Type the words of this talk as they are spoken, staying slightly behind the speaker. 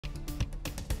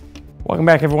Welcome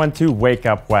back everyone to Wake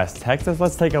Up West Texas.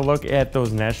 Let's take a look at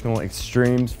those national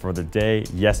extremes for the day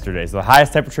yesterday. So the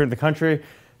highest temperature in the country,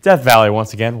 Death Valley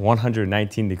once again,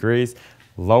 119 degrees.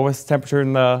 Lowest temperature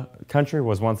in the country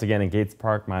was once again in Gates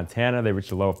Park, Montana. They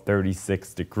reached a low of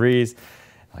 36 degrees.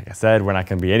 Like I said, we're not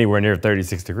going to be anywhere near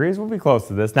 36 degrees. We'll be close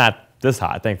to this. Not this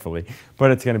hot, thankfully,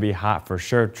 but it's going to be hot for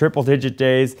sure. Triple-digit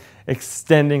days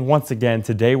extending once again.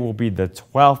 Today will be the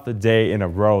 12th day in a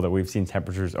row that we've seen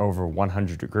temperatures over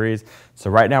 100 degrees. So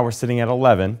right now we're sitting at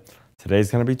 11.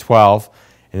 Today's going to be 12.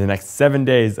 And the next 7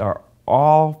 days are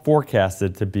all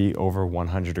forecasted to be over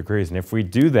 100 degrees. And if we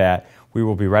do that, we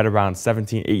will be right around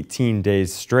 17, 18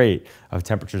 days straight of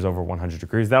temperatures over 100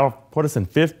 degrees. That'll put us in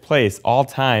 5th place all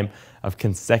time of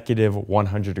consecutive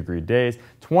 100-degree days.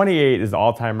 28 is the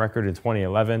all-time record in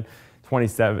 2011,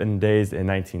 27 days in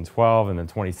 1912, and then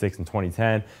 26 in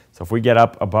 2010. So if we get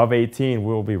up above 18,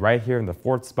 we'll be right here in the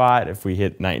 4th spot if we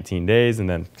hit 19 days and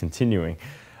then continuing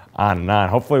on and on.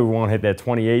 Hopefully we won't hit that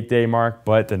 28-day mark,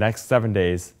 but the next 7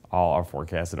 days all are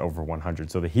forecasted over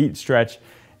 100. So the heat stretch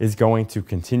is going to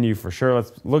continue for sure.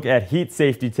 Let's look at heat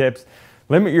safety tips.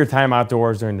 Limit your time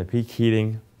outdoors during the peak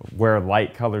heating. Wear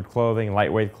light colored clothing,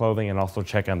 lightweight clothing, and also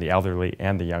check on the elderly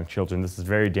and the young children. This is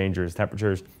very dangerous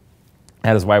temperatures.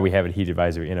 That is why we have a heat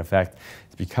advisory in effect.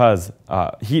 It's because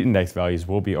heat index values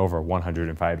will be over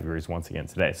 105 degrees once again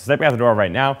today. So stepping out the door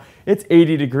right now, it's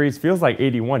 80 degrees, feels like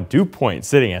 81. Dew point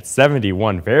sitting at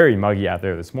 71, very muggy out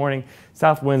there this morning.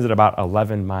 South winds at about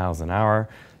 11 miles an hour.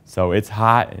 So it's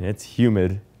hot and it's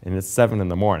humid and it's 7 in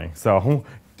the morning. So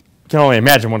can only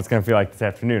imagine what it's going to feel like this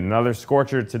afternoon. Another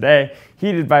scorcher today.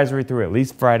 Heat advisory through at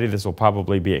least Friday. This will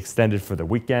probably be extended for the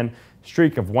weekend.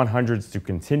 Streak of 100s to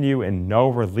continue and no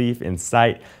relief in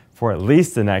sight for at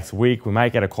least the next week. We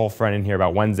might get a cold front in here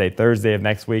about Wednesday, Thursday of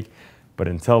next week. But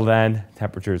until then,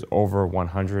 temperatures over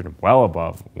 100, well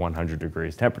above 100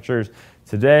 degrees. Temperatures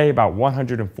today about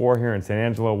 104 here in San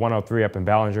Angelo, 103 up in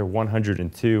Ballinger,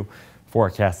 102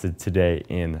 forecasted today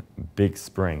in Big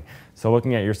Spring. So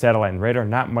looking at your satellite and radar,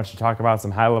 not much to talk about.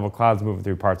 Some high-level clouds moving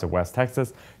through parts of West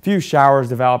Texas. A few showers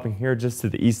developing here just to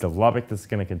the east of Lubbock. This is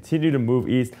going to continue to move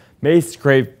east. May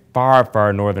scrape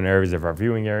far northern areas of our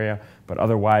viewing area, but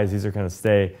otherwise these are going to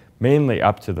stay mainly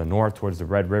up to the north towards the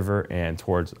Red River and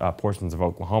towards portions of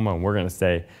Oklahoma, and we're going to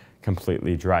stay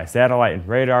completely dry. Satellite and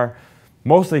radar,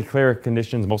 mostly clear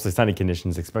conditions, mostly sunny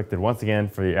conditions expected once again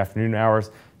for the afternoon hours.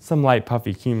 Some light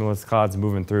puffy cumulus clouds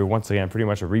moving through. Once again, pretty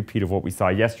much a repeat of what we saw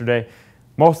yesterday.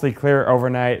 Mostly clear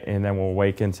overnight, and then we'll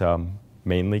wake into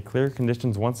mainly clear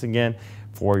conditions once again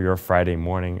for your Friday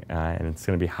morning. And it's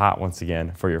going to be hot once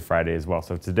again for your Friday as well.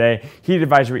 So today, heat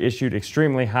advisory issued,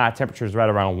 extremely hot. Temperatures right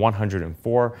around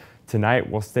 104.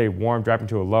 Tonight, we'll stay warm, dropping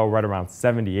to a low right around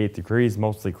 78 degrees,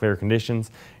 mostly clear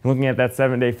conditions. And looking at that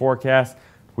 7-day forecast,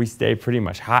 we stay pretty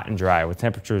much hot and dry with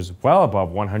temperatures well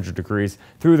above 100 degrees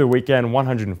through the weekend,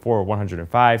 104,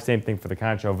 105. Same thing for the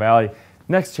Concho Valley.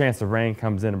 Next chance of rain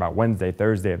comes in about Wednesday,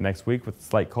 Thursday of next week with a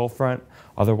slight cold front.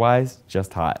 Otherwise,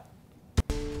 just hot.